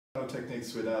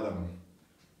Techniques with Adam.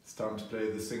 It's time to play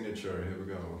the signature. Here we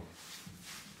go.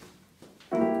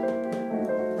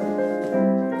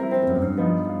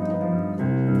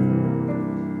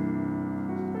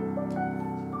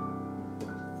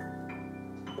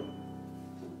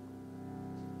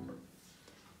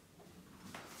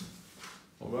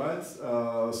 Alright,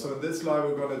 so in this slide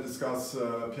we're going to discuss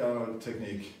piano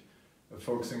technique,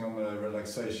 focusing on the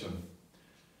relaxation.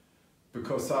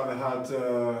 Because I've had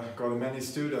got many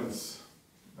students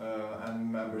and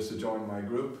members who join my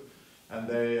group, and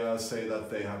they say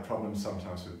that they have problems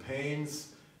sometimes with pains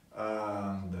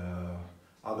and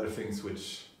other things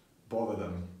which bother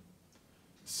them.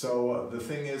 So the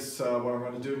thing is, what I'm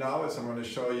going to do now is I'm going to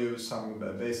show you some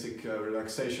basic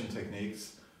relaxation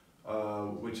techniques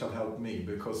which have helped me,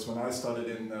 because when I studied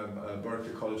in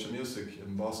Berklee College of Music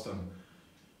in Boston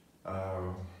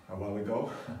a while ago,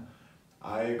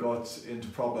 I got into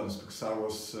problems because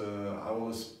I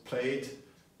always played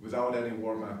without any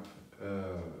warm-up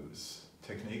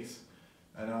techniques,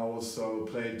 and I also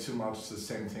played too much the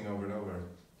same thing over and over.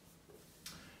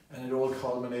 And it all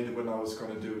culminated when I was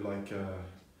going to do like a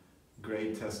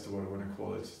grade test, or what I want to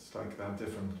call it. It's like they have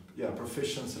different,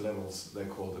 proficiency levels, they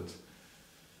called it.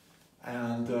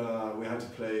 And we had to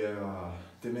play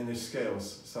diminished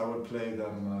scales, so I would play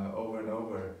them over and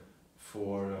over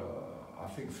for I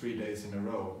think 3 days in a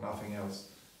row, nothing else.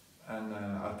 And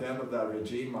at the end of that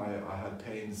regime I had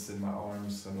pains in my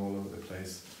arms and all over the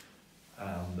place.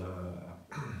 And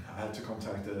I had to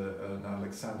contact an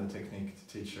Alexander technique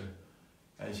teacher,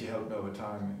 and she helped me over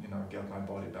time, get my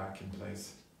body back in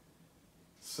place.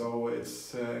 So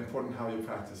it's important how you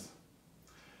practice.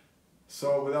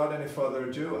 So without any further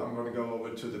ado, I'm going to go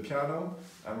over to the piano,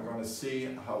 and we're going to see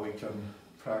how we can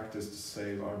practice to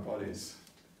save our bodies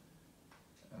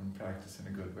and practice in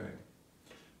a good way.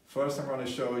 First I'm going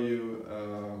to show you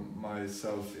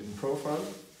myself in profile,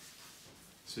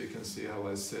 so you can see how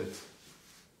I sit.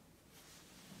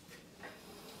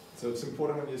 So it's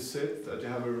important when you sit that you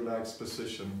have a relaxed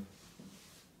position.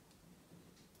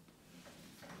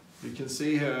 You can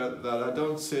see here that I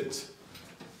don't sit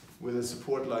with a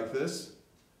support like this,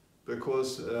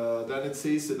 because then it's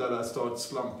easy that I start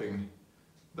slumping,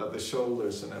 that the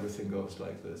shoulders and everything goes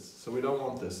like this. So we don't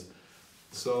want this.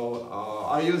 So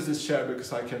I use this chair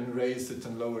because I can raise it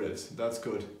and lower it. That's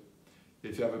good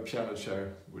if you have a piano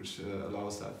chair, which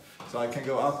allows that. So I can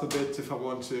go up a bit if I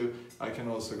want to. I can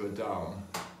also go down.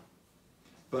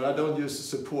 But I don't use the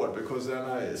support, because then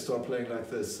I start playing like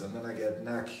this, and then I get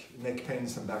neck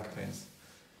pains and back pains.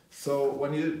 So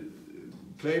when you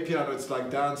play piano, it's like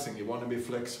dancing. You want to be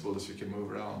flexible so you can move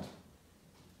around.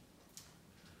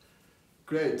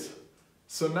 Great.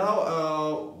 So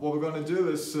now what we're going to do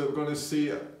is we're going to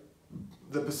see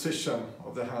the position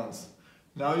of the hands.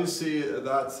 Now you see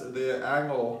that the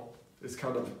angle is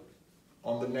kind of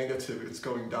on the negative, it's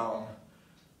going down.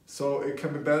 So it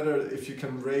can be better if you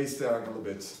can raise the angle a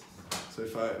bit. So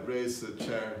if I raise the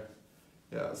chair,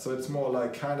 so it's more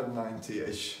like kind of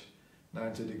 90-ish,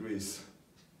 90 degrees.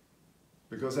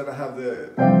 Because then I have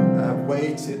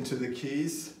weight into the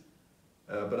keys.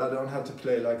 But I don't have to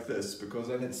play like this, because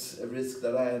then it's a risk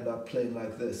that I end up playing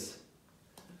like this.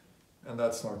 And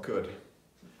that's not good.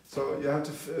 So you have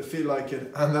to feel like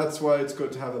it, and that's why it's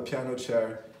good to have a piano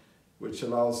chair which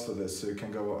allows for this, so you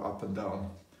can go up and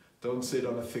down. Don't sit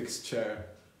on a fixed chair.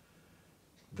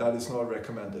 That is not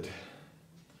recommended.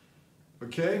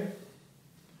 Okay?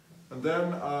 And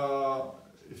then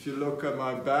if you look at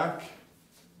my back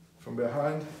from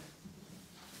behind,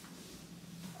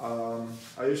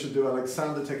 I usually do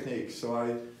Alexander technique, so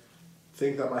I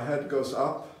think that my head goes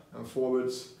up and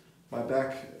forwards, my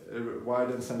back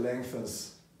widens and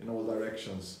lengthens in all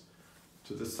directions,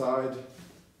 to the side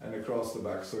and across the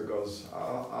back, so it goes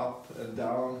up and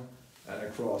down and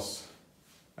across,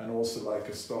 and also like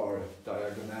a star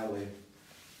diagonally,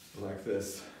 like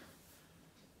this.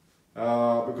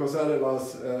 Because that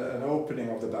allows an opening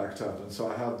of the back to happen, so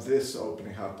I have this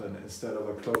opening happen instead of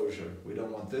a closure. We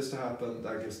don't want this to happen,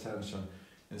 that gives tension.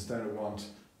 Instead we want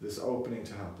this opening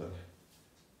to happen.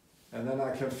 And then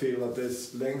I can feel that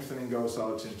this lengthening goes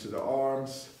out into the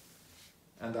arms,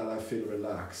 and that I feel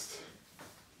relaxed.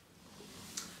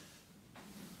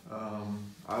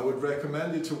 I would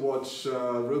recommend you to watch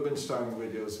Rubinstein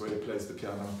videos where he plays the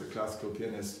piano, the classical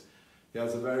pianist. He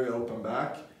has a very open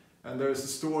back. And there's a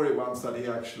story once that he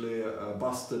actually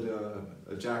busted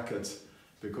a jacket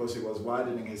because he was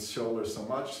widening his shoulders so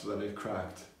much that it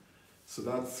cracked. So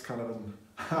that's kind of an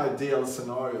ideal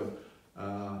scenario.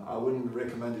 I wouldn't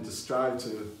recommend you to strive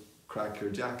to crack your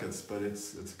jackets, but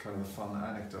it's kind of a fun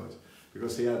anecdote,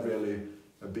 because he had really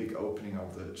a big opening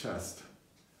of the chest.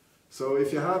 So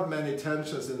if you have many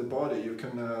tensions in the body, you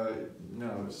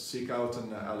can seek out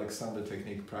an Alexander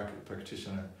technique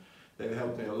practitioner. They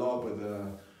helped me a lot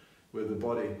with the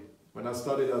body. When I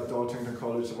studied at Dartington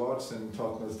College of Arts in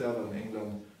Totnes, Devon,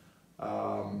 England,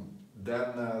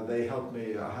 then they helped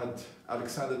me. I had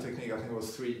Alexander technique, I think it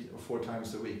was 3 or 4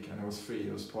 times a week, and it was free,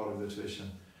 it was part of the tuition.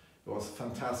 It was a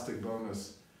fantastic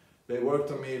bonus. They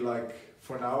worked on me like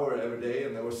for an hour every day,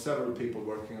 and there were several people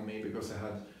working on me because I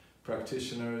had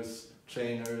practitioners,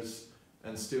 trainers,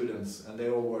 and students, and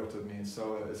they all worked with me.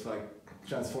 So it's like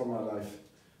transformed my life.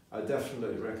 I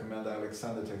definitely recommend the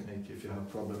Alexander technique if you have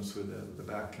problems with the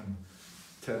back and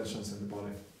tensions in the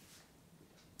body.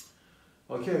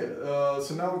 Okay,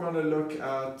 so now we're going to look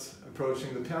at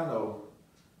approaching the piano.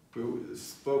 We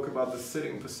spoke about the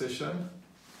sitting position.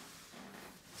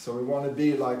 So we want to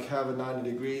be like, have a 90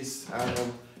 degrees,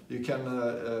 and you can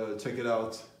take it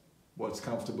out what's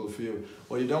comfortable for you.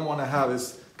 What you don't want to have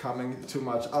is coming too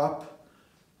much up,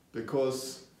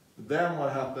 because then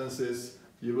what happens is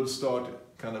you will start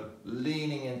kind of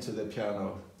leaning into the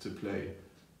piano to play,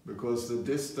 because the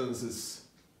distance is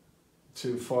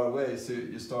too far away, so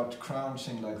you start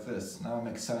crouching like this. Now I'm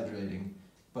exaggerating,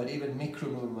 but even micro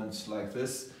movements like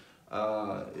this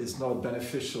is not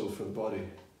beneficial for the body.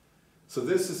 So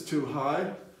this is too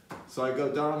high, so I go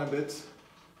down a bit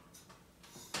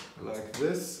like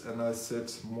this, and I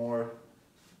sit more,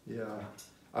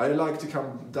 I like to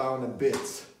come down a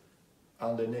bit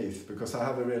underneath, because I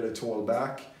have a really tall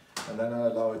back, and then I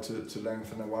allow it to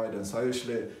lengthen and widen. So I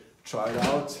usually try it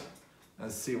out and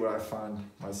see where I find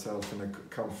myself in a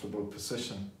comfortable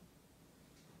position.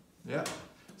 Yeah,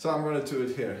 so I'm going to do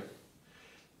it here.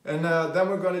 And then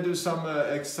we're going to do some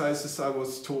exercises I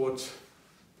was taught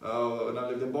when I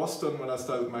lived in Boston, when I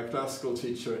studied with my classical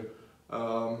teacher.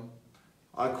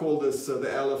 I call this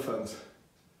the elephant.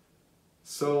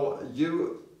 So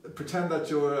you pretend that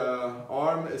your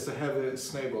arm is a heavy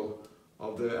snail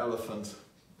of the elephant,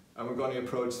 and we're going to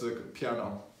approach the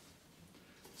piano.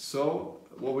 So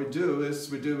what we do is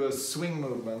we do a swing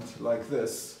movement like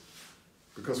this,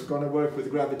 because we're going to work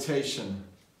with gravitation.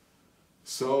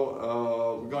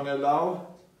 So we're going to allow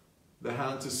the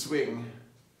hand to swing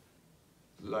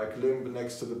like limb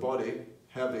next to the body,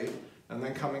 heavy, and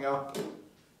then coming up,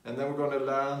 and then we're going to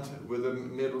land with the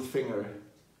middle finger,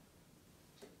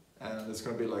 and it's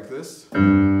going to be like this.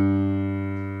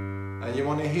 And you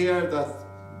want to hear that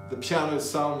the piano is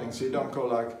sounding, so you don't go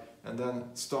like, and then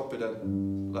stop it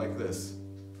and like this.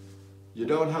 You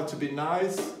don't have to be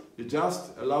nice, you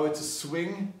just allow it to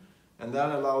swing, and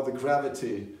then allow the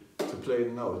gravity to play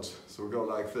the note. So we go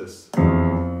like this.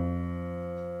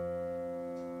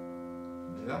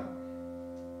 Yeah.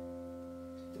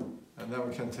 And then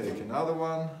we can take another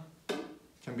one,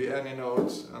 can be any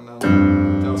note, and then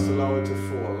just allow it to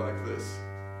fall like this.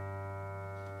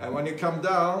 And when you come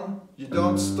down, you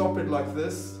don't stop it like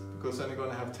this, because then you're going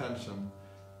to have tension.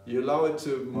 You allow it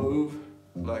to move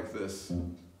like this.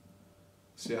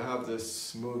 So you have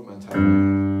this movement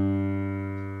happening.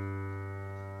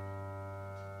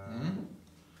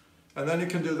 And then you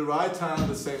can do the right hand,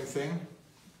 the same thing.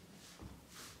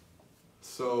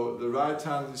 So the right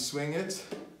hand, you swing it,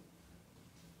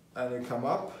 and you come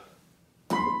up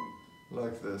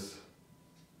like this.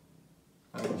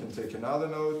 And you can take another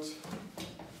note.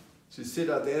 So you sit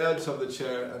at the edge of the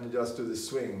chair and you just do the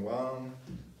swing. 1,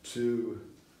 2,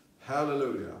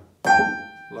 hallelujah.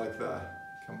 Like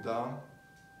that. Come down.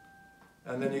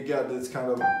 And then you get this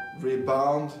kind of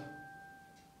rebound,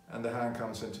 and the hand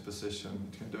comes into position.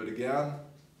 You can do it again.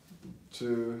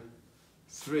 2,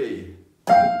 3.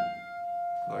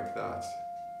 Like that.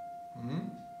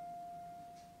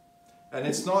 And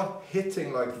it's not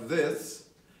hitting like this,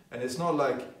 and it's not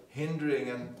like hindering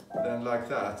and then like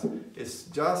that. It's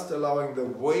just allowing the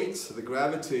weight, the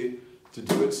gravity, to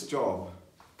do its job,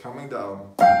 coming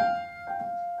down.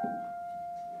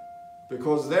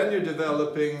 Because then you're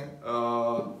developing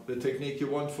the technique you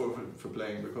want for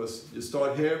playing, because you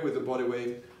start here with the body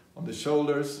weight on the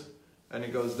shoulders, and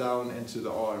it goes down into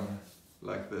the arm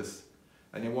like this.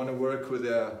 And you want to work with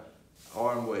the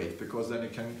arm weight, because then you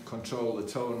can control the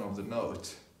tone of the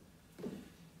note.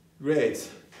 Great.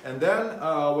 And then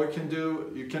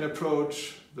you can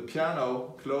approach the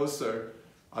piano closer.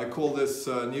 I call this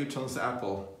Newton's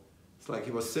apple. It's like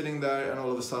he was sitting there and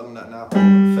all of a sudden an apple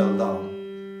fell down.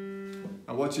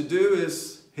 And what you do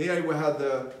is, here we had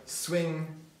the swing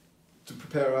to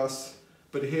prepare us,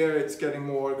 but here it's getting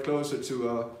more closer to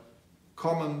a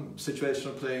common situation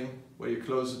of playing where you're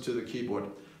closer to the keyboard.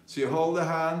 So you hold the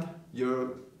hand,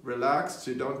 you're relaxed,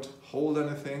 so you don't hold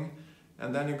anything,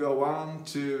 and then you go 1,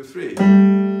 2, 3,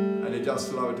 and you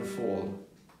just allow it to fall.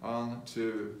 1,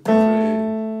 2, 3.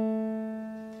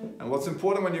 And what's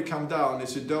important when you come down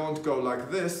is you don't go like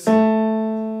this, so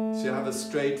you have a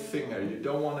straight finger. You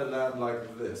don't want to land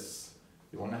like this.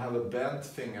 You want to have a bent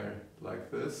finger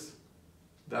like this.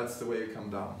 That's the way you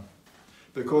come down.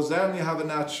 Because then you have a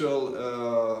natural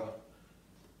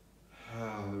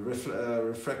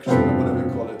reflection, or whatever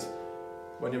you call it.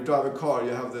 When you drive a car, you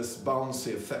have this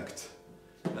bouncy effect.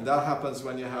 And that happens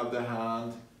when you have the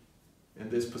hand in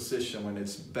this position when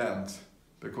it's bent,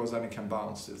 because then it can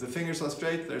bounce. If the fingers are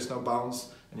straight, there's no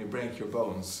bounce and you break your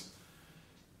bones.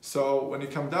 So when you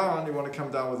come down, you want to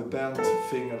come down with a bent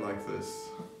finger like this.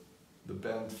 The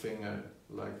bent finger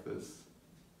like this.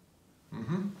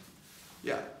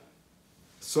 Yeah.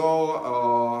 So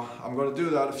I'm going to do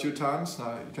that a few times.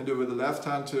 Now you can do it with the left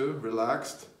hand too,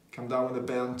 relaxed. Come down with a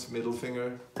bent middle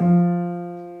finger.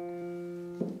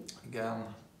 Again.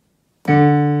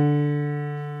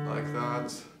 Like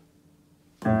that.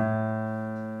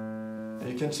 And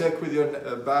you can check with your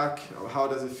back, how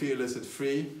does it feel? Is it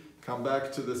free? Come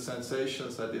back to the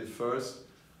sensations I did first.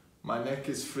 My neck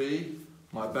is free,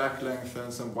 my back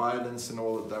lengthens and widens in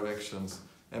all directions.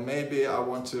 And maybe I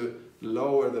want to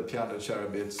lower the piano chair a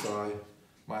bit so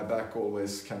my back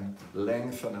always can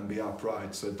lengthen and be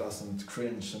upright so it doesn't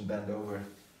cringe and bend over.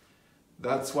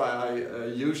 That's why I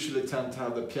usually tend to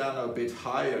have the piano a bit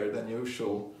higher than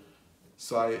usual.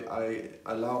 So I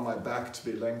allow my back to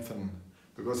be lengthened.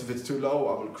 Because if it's too low,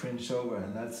 I will cringe over.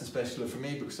 And that's especially for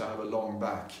me because I have a long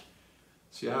back.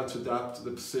 So you have to adapt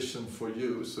the position for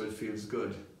you so it feels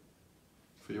good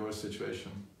for your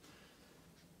situation.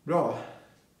 Bra.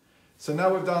 So now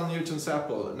we've done Newton's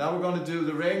apple. Now we're going to do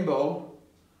the rainbow,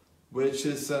 which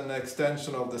is an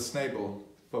extension of the snable.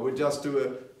 But we just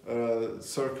do a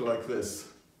circle like this.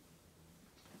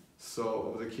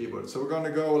 So, of the keyboard. So we're going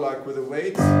to go like with a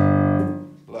weight,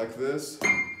 like this.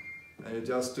 And you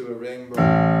just do a rainbow.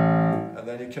 And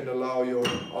then you can allow your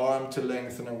arm to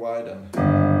lengthen and widen.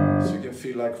 So you can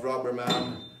feel like Rubber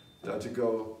Man, that you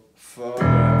go further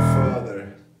and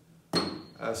further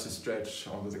as you stretch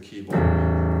onto the keyboard.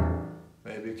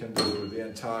 Maybe you can do the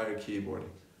entire keyboard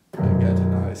and get a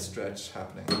nice stretch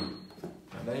happening.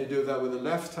 And then you do that with the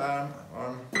left arm,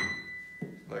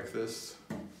 like this.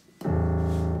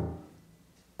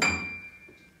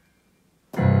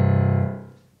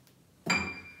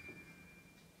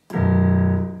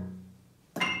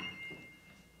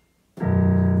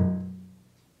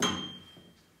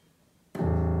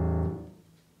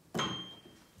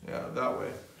 That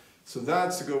way. So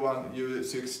that's a good one. So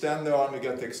you extend the arm, you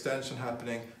get the extension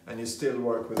happening, and you still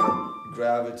work with the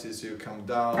gravity. So you come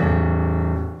down,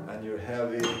 and you're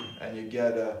heavy, and you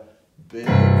get a big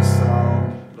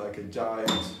sound like a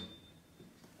giant.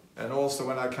 And also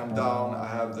when I come down, I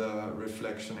have the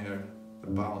reflection here,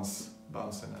 the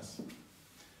bounciness.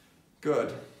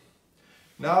 Good.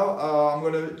 Now I'm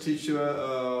going to teach you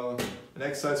an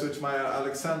exercise which my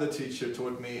Alexander teacher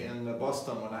taught me in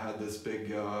Boston when I had this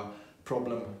big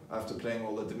problem after playing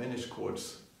all the diminished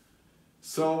chords.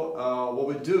 So what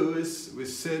we do is we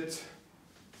sit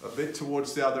a bit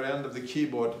towards the other end of the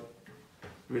keyboard.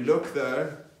 We look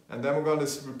there, and then we're going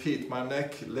to repeat. My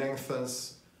neck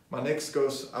lengthens, my neck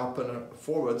goes up and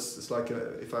forwards. It's like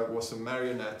if I was a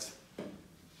marionette,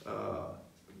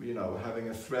 you know, having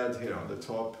a thread here on the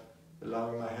top,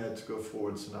 allowing my head to go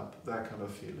forwards and up, that kind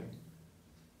of feeling.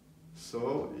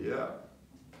 So, yeah.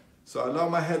 So I allow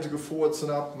my head to go forwards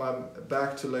and up, my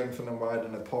back to lengthen and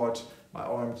widen apart, my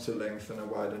arms to lengthen and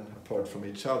widen apart from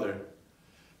each other.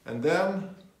 And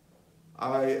then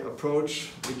I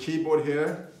approach the keyboard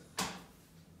here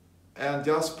and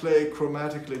just play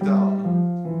chromatically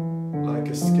down, like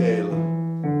a scale.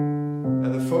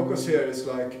 And the focus here is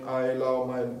like I allow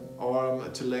my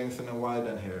arm to lengthen and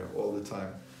widen here all the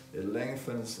time. It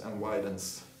lengthens and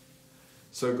widens.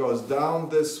 So it goes down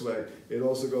this way, it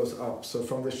also goes up. So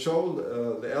from the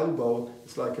shoulder, the elbow,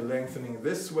 it's like a lengthening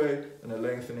this way and a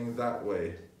lengthening that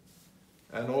way.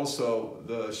 And also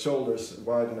the shoulders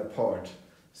widen apart,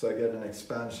 so I get an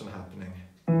expansion happening.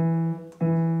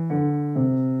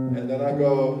 And then I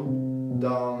go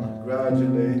down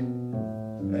gradually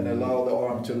and allow the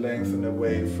arm to lengthen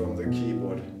away from the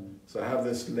keyboard. So I have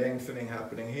this lengthening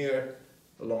happening here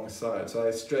alongside. So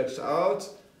I stretch out,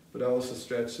 but I also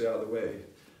stretch the other way.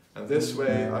 And this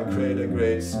way I create a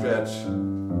great stretch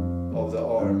of the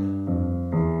arm.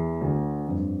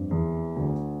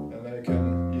 And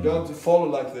then you don't follow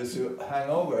like this, you hang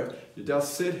over, you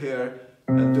just sit here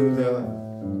and do the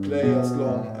play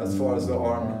as far as the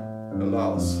arm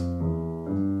allows.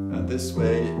 And this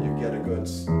way you get a good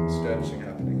stretching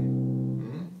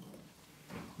happening.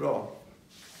 Bra.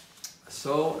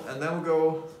 So, and then we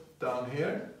go down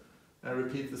here, and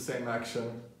repeat the same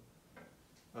action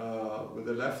with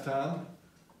the left hand.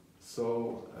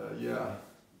 So yeah,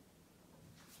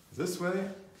 this way.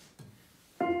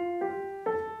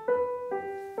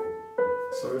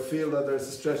 So we feel that there's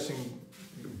a stretching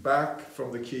back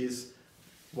from the keys,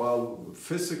 while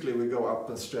physically we go up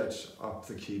and stretch up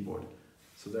the keyboard.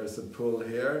 So there's a pull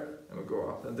here, and we go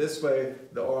up. And this way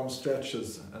the arm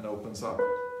stretches and opens up.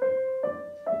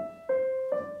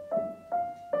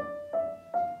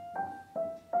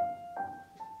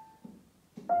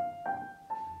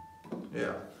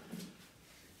 Yeah.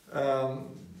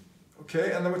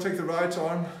 Okay, and then we take the right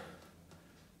arm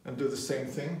and do the same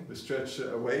thing. We stretch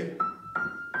away.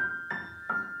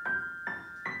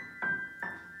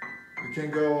 You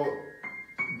can go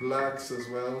blacks as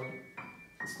well.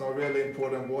 It's not really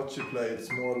important what you play,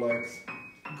 it's more like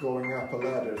going up a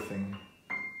ladder thing.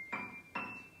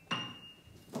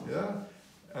 Yeah,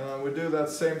 and we do that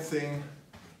same thing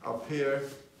up here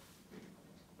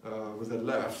with the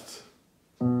left.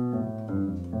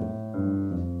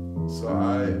 So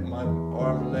my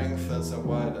arm lengthens and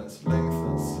widens,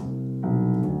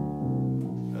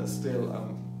 and still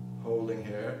I'm holding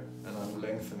here and I'm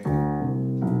lengthening.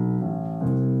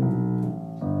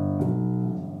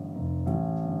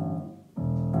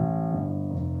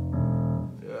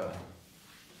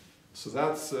 So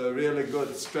that's a really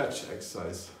good stretch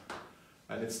exercise.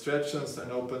 And it stretches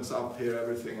and opens up here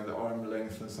everything, and the arm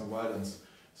lengthens and widens.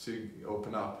 So you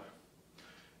open up.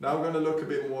 Now we're going to look a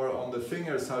bit more on the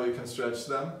fingers, how you can stretch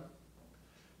them.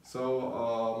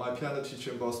 So my piano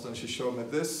teacher in Boston, she showed me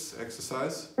this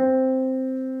exercise.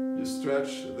 You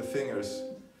stretch the fingers.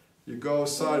 You go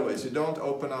sideways. You don't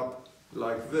open up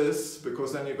like this,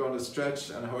 because then you're going to stretch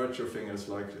and hurt your fingers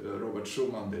like Robert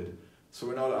Schumann did. So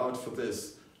we're not out for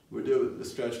this. We do the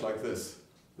stretch like this,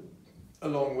 a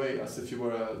long way, as if you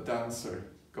were a dancer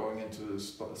going into the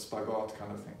spagat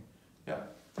kind of thing. Yeah.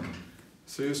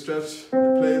 So you stretch,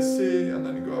 you play a C, and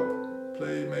then you go up,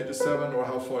 play major 7, or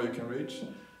how far you can reach.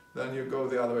 Then you go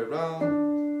the other way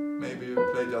around. Maybe you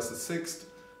play just a 6th.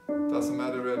 Doesn't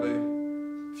matter really.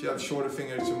 If you have shorter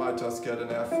fingers, you might just get an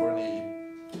F or an E.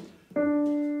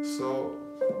 So,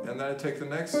 and then you take the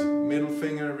next middle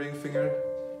finger, ring finger.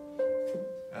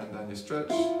 And then you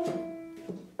stretch,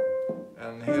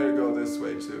 and here you go this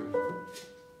way too,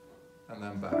 and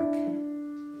then back,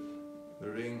 the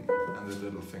ring and the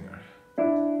little finger,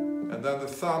 and then the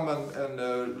thumb and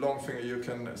the long finger you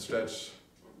can stretch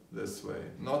this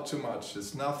way, not too much,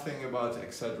 it's nothing about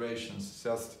exaggerations, it's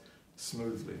just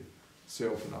smoothly, so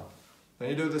you open up. Then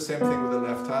you do the same thing with the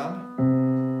left hand.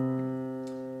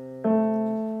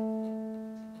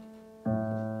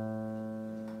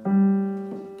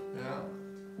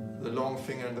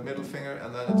 Finger and the middle finger,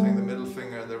 and then you take the middle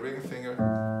finger and the ring finger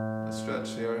and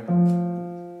stretch here.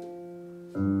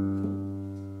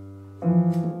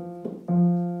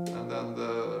 And then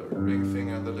the ring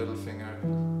finger and the little finger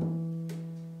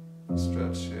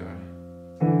stretch here.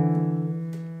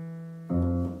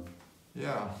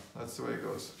 Yeah, that's the way it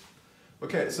goes.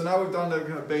 Okay, so now we've done the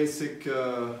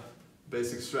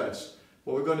basic stretch.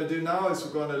 What we're going to do now is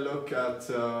we're going to look at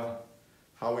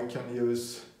how we can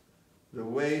use the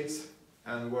weight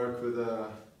and work with the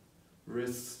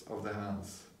wrists of the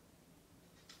hands.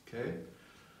 Okay?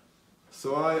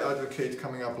 So I advocate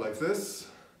coming up like this.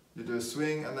 You do a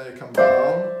swing and then you come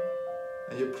down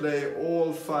and you play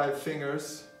all 5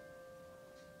 fingers.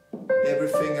 Every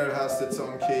finger has its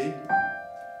own key.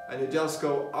 And you just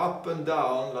go up and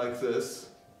down like this.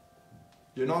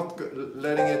 You're not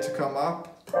letting it to come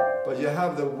up, but you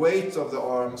have the weight of the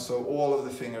arm, so all of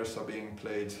the fingers are being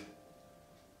played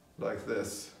like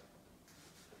this.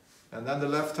 And then the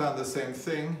left hand, the same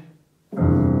thing. You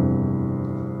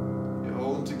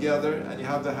hold them together and you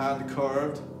have the hand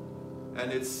curved,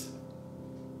 and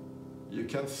you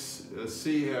can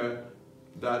see here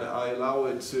that I allow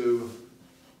it to,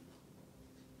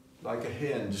 like a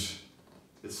hinge,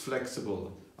 it's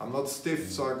flexible. I'm not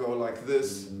stiff, so I go like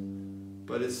this,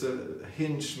 but it's a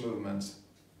hinge movement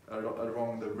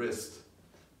along the wrist.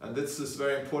 And this is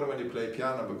very important when you play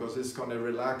piano, because it's going to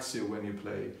relax you when you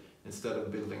play, instead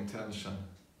of building tension.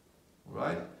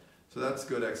 Right? So that's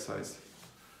good exercise.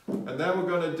 And then we're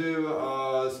going to do,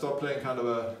 start playing kind of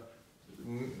a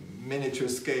miniature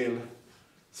scale.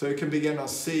 So you can begin on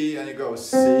C, and you go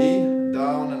C,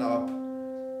 down and up,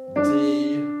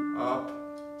 D, up.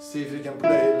 See if you can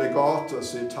play legato,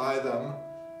 so you tie them.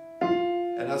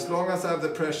 And as long as I have the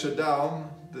pressure down,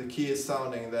 the key is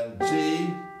sounding, then G,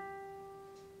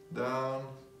 down,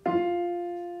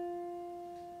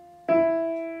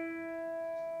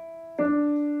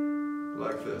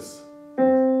 like this.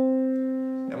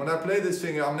 And when I play this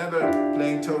finger, I'm never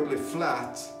playing totally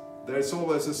flat. There's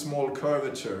always a small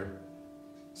curvature.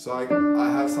 So I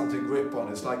have something to grip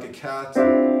on. It's like a cat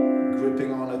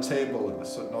gripping on a table,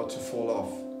 so not to fall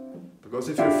off. Because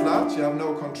if you're flat, you have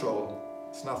no control.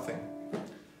 It's nothing.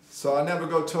 So I never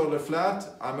go totally flat.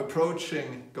 I'm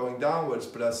approaching going downwards,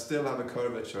 but I still have a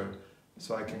curvature,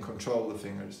 so I can control the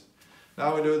fingers.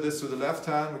 Now we do this with the left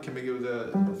hand. We can begin with the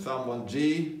thumb on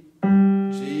G,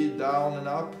 G down and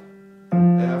up,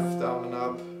 F down and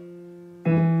up,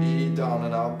 E down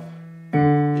and up, E,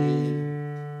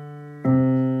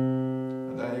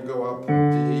 and then you go up D,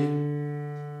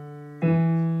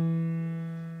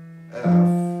 F,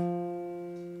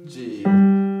 G.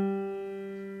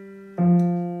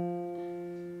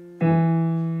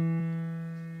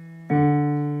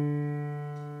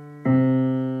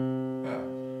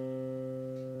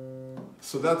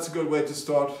 So that's a good way to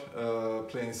start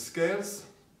playing scales.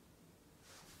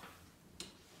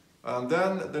 And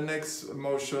then the next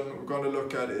motion we're going to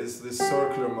look at is this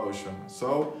circular motion.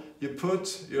 So you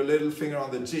put your little finger on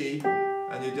the G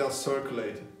and you just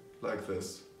circulate like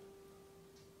this.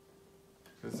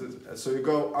 So you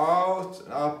go out,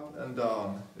 up and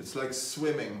down. It's like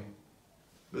swimming.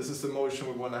 This is the motion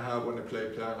we want to have when we play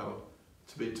piano,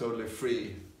 to be totally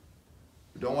free.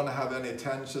 We don't want to have any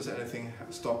tensions, anything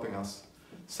stopping us.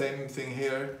 Same thing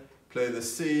here, play the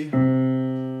C,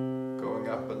 going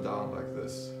up and down like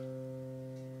this.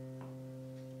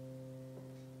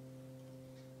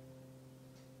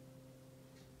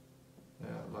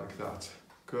 Yeah, like that.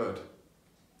 Good.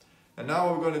 And now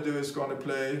what we're going to do is going to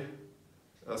play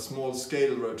a small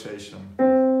scale rotation.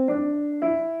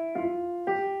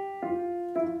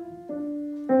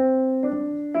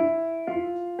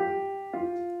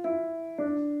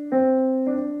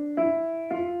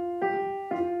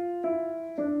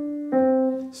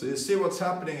 So you see what's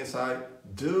happening is I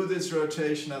do this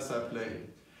rotation as I play.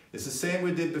 It's the same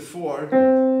we did before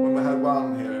when we had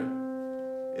one here.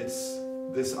 It's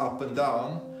this up and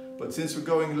down, but since we're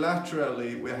going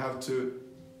laterally, we have to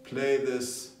play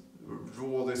this,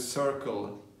 draw this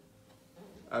circle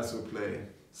as we play.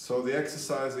 So the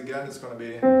exercise again is going to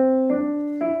be,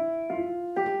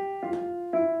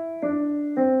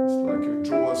 it's like you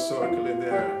draw a circle in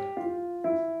there.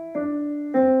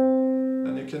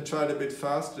 You can try it a bit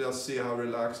fast, just see how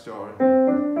relaxed you are.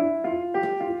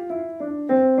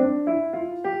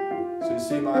 So you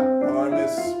see my arm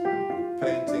is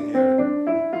painting here.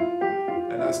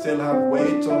 And I still have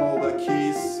weight on all the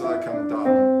keys, so I come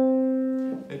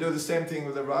down. You do the same thing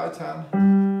with the right hand.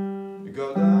 You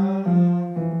go down,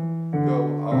 go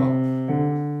up,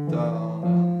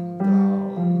 down,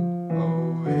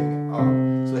 going up.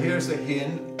 So here's a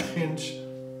hinge.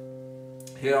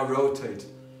 Here I rotate.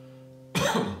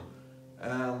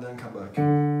 And then come back. Go up.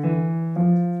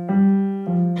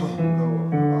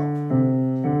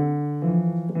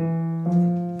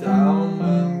 Down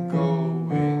and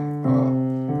going up.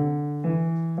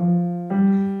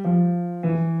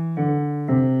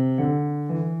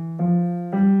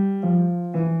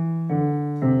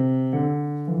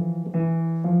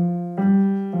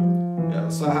 Yeah,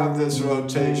 so I have this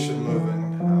rotation moving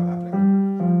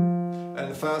happening.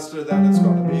 And faster then it's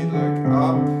going to be like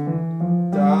up,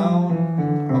 down,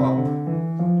 up,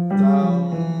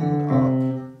 down,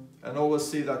 up. And always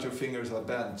see that your fingers are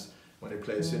bent when you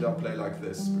play, so you don't play like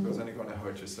this, because then you're going to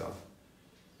hurt yourself.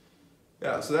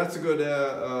 Yeah, so that's a good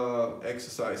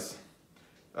exercise.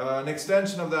 An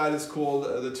extension of that is called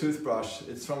the toothbrush.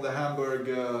 It's from the Hamburg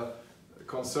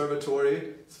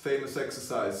Conservatory. It's a famous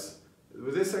exercise.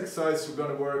 With this exercise we're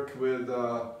going to work with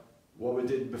what we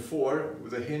did before,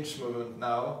 with a hinge movement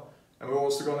now. And we're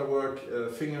also going to work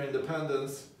finger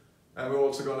independence, and we're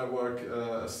also going to work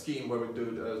a scheme where we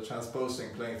do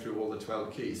transposing, playing through all the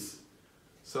 12 keys.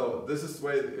 So this is the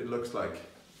way it looks like.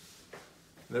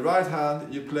 In the right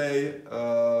hand you play,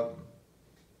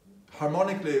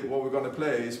 harmonically what we're going to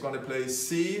play is going to play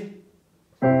C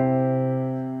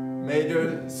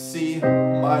major, C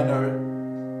minor,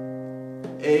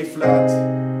 A flat,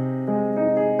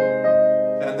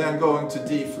 and then going to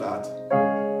D flat.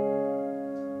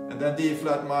 Then D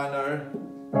flat minor,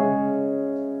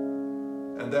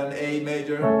 and then A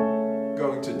major,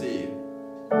 going to D.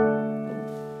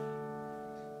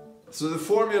 So the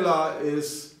formula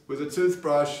is, with the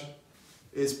toothbrush,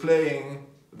 is playing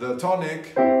the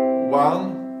tonic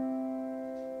 1,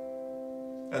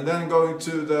 and then going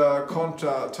to the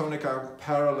contra tonica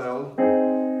parallel,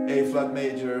 A flat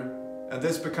major, and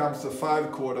this becomes the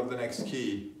 5 chord of the next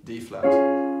key, D flat.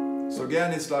 So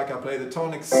again it's like I play the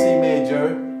tonic C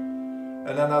major,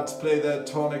 and then I'd play the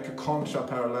tonic contra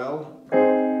parallel,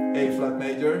 A flat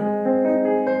major,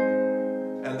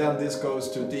 and then this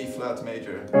goes to D flat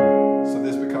major. So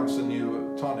this becomes a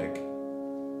new tonic.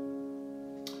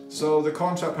 So the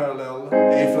contraparallel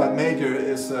A flat major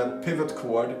is a pivot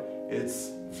chord.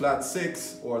 It's flat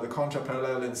 6, or the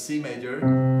contraparallel in C major,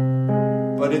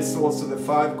 but it's also the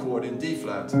 5 chord in D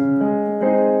flat.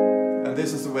 And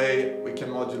this is the way we can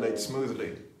modulate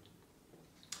smoothly.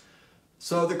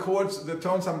 So the chords, the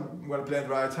tones I'm going to play in the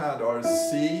right hand are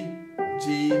C,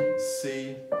 G,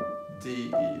 C, D,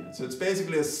 E. So it's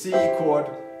basically a C chord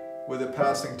with a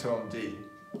passing tone D.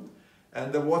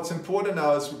 And what's important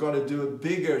now is we're going to do a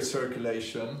bigger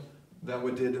circulation than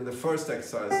we did in the first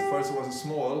exercise. First it was a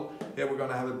small, here we're going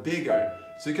to have a bigger.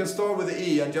 So you can start with the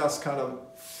E and just kind of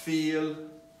feel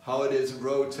how it is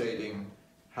rotating.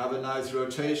 Have a nice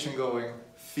rotation going,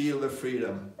 feel the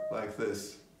freedom, like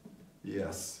this.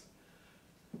 Yes.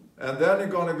 And then you're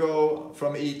going to go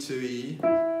from E to E.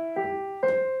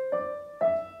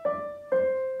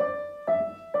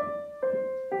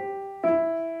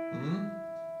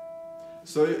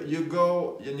 So you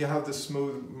go and you have the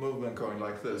smooth movement going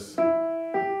like this.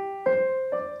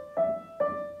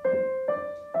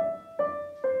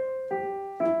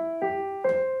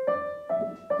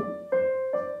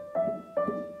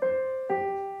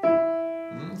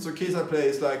 So keys I play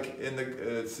is like in the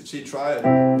G triad.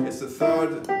 It's the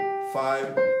 3rd,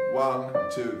 5, 1,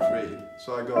 2, 3.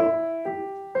 So I go,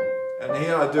 and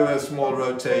here I do a small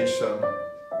rotation.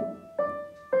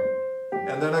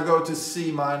 And then I go to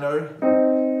C minor.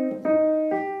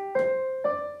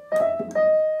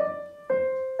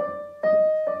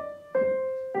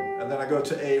 And then I go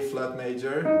to A flat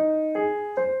major.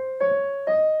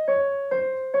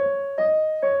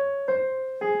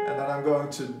 And then I'm going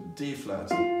to D flat.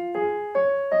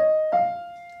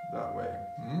 That way.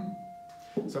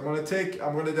 So I'm going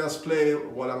to just play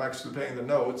what I'm actually playing the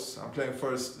notes. I'm playing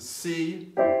first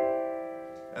C,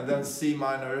 and then C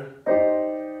minor.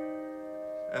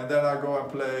 And then I go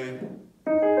and play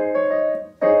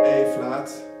A flat,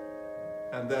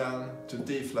 and then to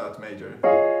D flat major.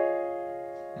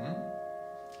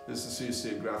 This is so you see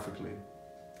it graphically.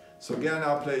 So again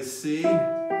I'll play C,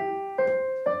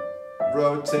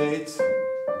 rotate,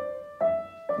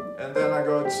 and then I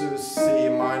go to C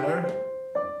minor,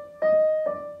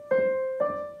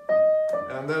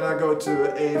 and then I go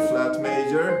to A flat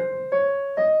major,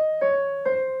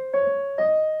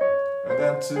 and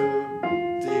then to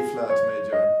D flat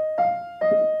major.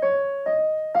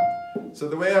 So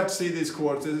the way I see these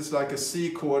chords, this is like a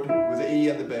C chord with the E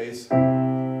and the bass,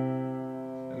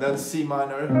 and then C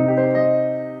minor,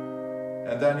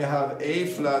 and then you have A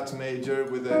flat major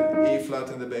with the E flat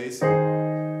in the bass,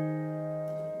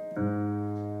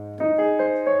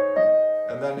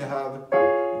 and then you have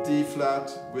D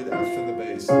flat with F in the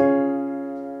bass.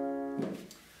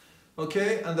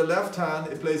 Okay, and the left hand,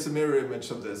 it plays a mirror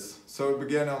image of this. So we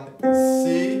begin on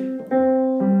C,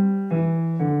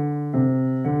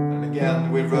 and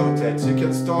again we rotate. So you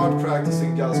can start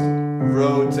practicing just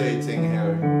rotating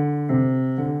here.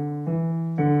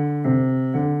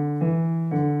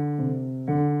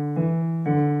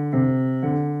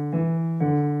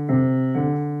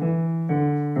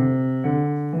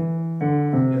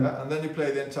 Yeah, and then you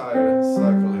play the entire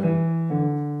cycle here.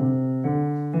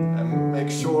 Make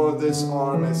sure this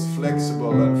arm is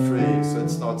flexible and free, so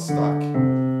it's not stuck.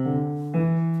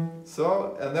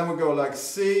 So, and then we go like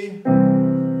C,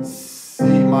 C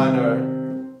minor,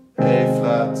 A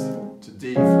flat to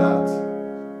D flat.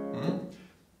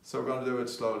 So we're going to do it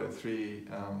slowly, 3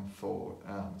 and 4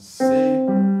 and C.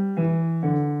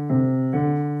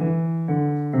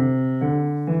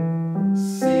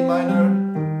 C minor,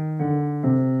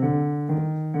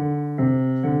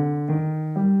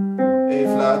 A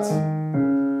flat,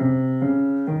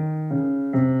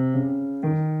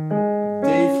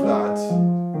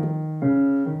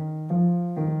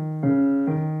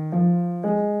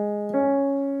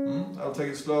 I'll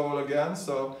take it slow again.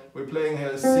 So we're playing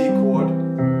here a C chord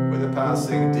with a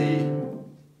passing D.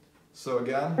 So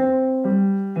again,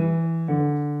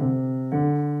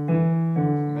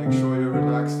 make sure you're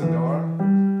relaxed in the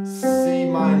arm. C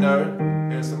minor,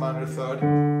 here's the minor third,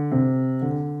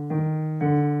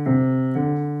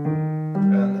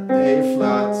 and A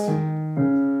flat,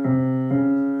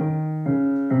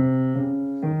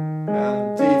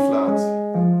 and D flat,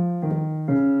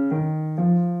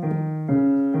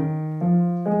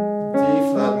 D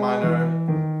flat minor,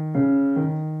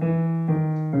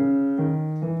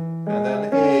 and then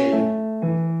A,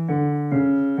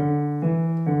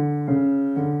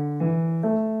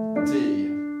 D.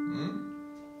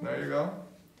 There you go.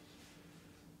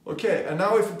 Okay, and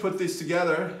now if we put these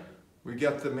together, we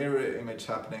get the mirror image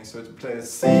happening. So we play a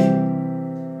C,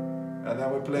 and and then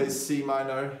we play C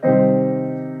minor,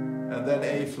 and then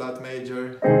A flat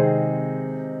major,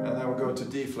 and then we go to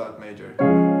D flat major.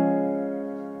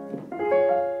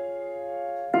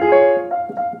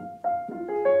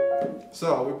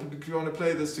 So we want to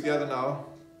play this together now.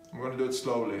 I'm going to do it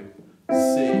slowly.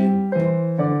 C,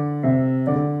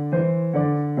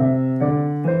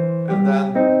 and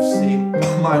then C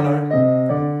minor,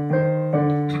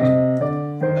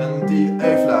 and D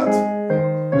A flat.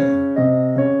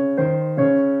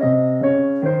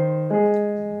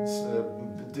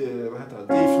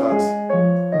 D flat.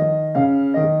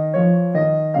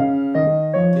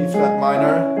 D flat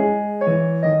minor.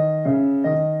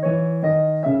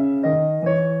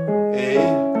 A.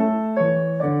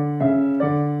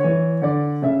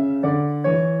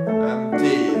 And D.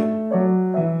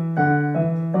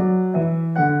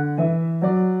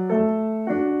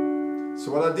 So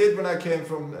what I did when I came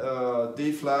from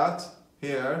D flat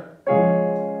here,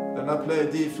 then I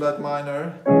play D flat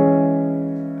minor,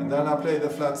 and then I play the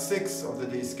flat 6 of the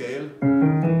D scale,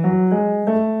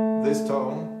 this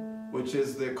tone, which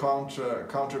is the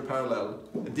counter parallel.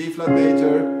 In D flat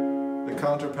major, the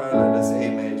counter parallel is A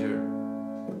major.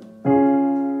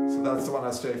 So that's the one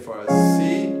I stay for.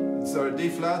 D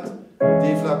flat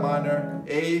minor,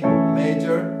 A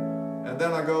major, and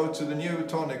then I go to the new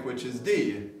tonic, which is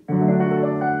D.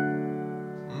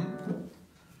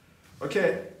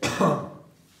 Okay,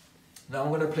 now I'm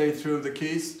going to play through the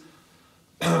keys,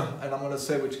 and I'm going to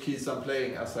say which keys I'm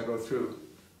playing as I go through,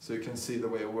 so you can see the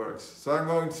way it works. So I'm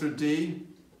going through D,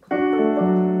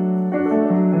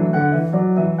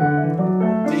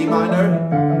 D minor,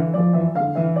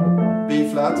 B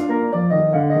flat,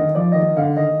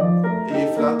 E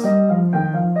flat,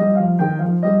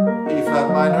 E flat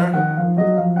minor,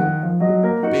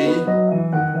 B,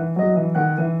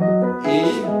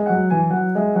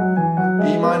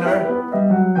 E minor,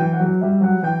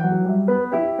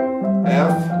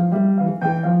 F,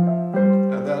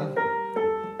 and then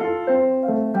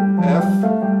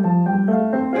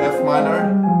F minor,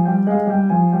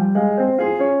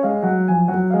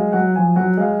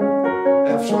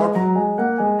 F sharp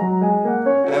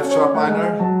minor,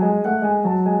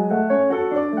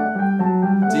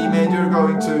 D major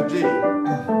going to G,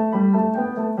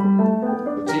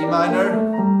 G minor,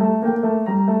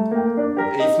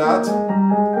 E flat,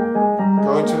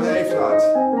 going to A flat,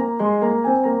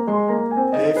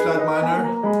 A flat minor,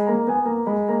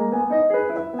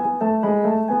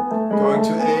 going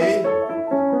to A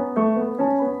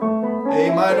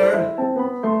minor,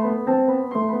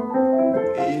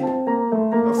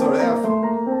 F,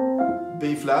 B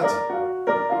flat,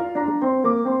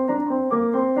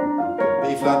 B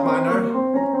flat minor,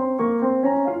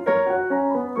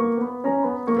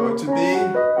 going to B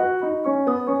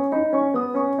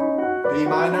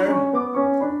minor,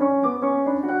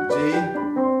 G,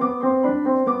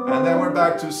 and then we're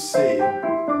back to C.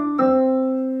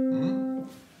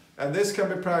 And this can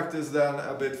be practiced then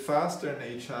a bit faster in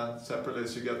each hand separately,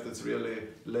 so you get this really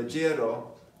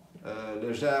leggero,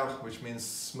 légère, which means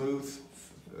smooth,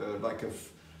 like a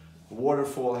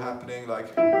waterfall happening,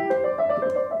 like.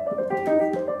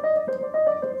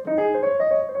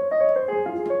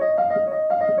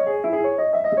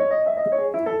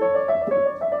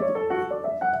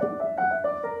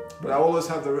 But I always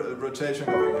have the rotation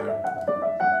going here,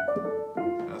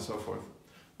 and so forth.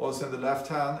 Also in the left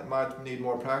hand, it might need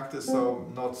more practice, so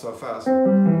not so fast.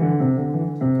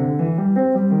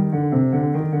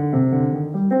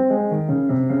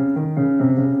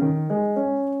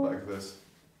 Like this.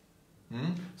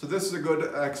 So this is a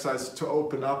good exercise to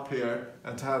open up here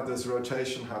and to have this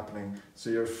rotation happening, so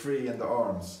you're free in the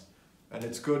arms. And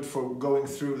it's good for going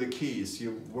through the keys.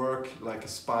 You work like a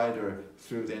spider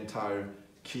through the entire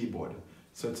keyboard.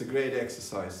 So it's a great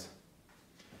exercise.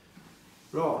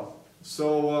 Right.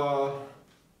 So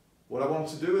what I want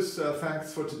to do is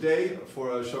thanks for today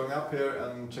for showing up here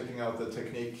and checking out the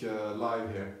technique live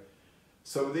here.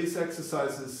 So these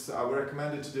exercises, I would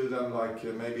recommend you to do them like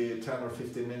maybe 10 or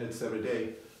 15 minutes every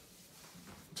day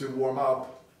to warm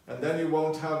up, and then you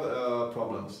won't have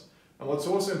problems. And what's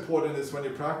also important is when you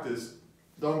practice,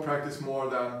 don't practice more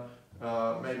than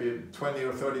maybe 20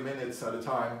 or 30 minutes at a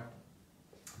time.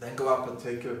 Then go up and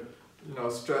take a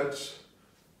stretch.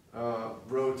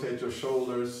 Rotate your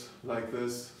shoulders like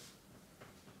this.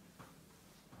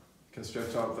 You can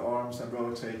stretch out the arms and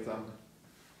rotate them.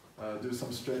 Do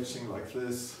some stretching like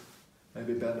this.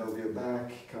 Maybe bend over your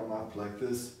back, come up like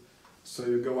this. So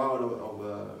you go out of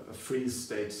a freeze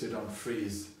state, so you don't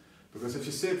freeze. Because if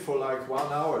you sit for like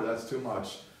 1 hour, that's too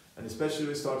much. And especially if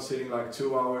you start sitting like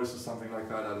 2 hours or something like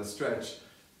that at a stretch,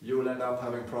 you will end up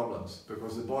having problems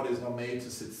because the body is not made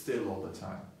to sit still all the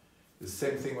time. The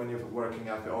same thing when you're working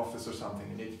at the office or something.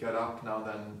 You need to get up now and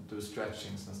then, do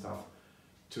stretchings and stuff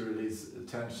to release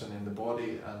tension in the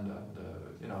body and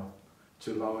you know,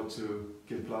 to allow it to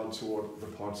give blood toward the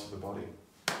parts of the body.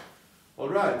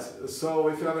 Alright, so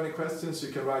if you have any questions,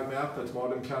 you can write me up at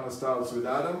Modern Piano Styles with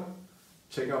Adam.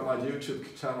 Check out my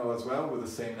YouTube channel as well with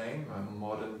the same name,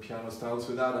 Modern Piano Styles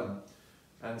with Adam,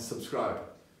 and subscribe.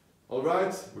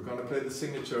 Alright, we're gonna play the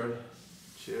signature.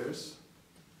 Cheers.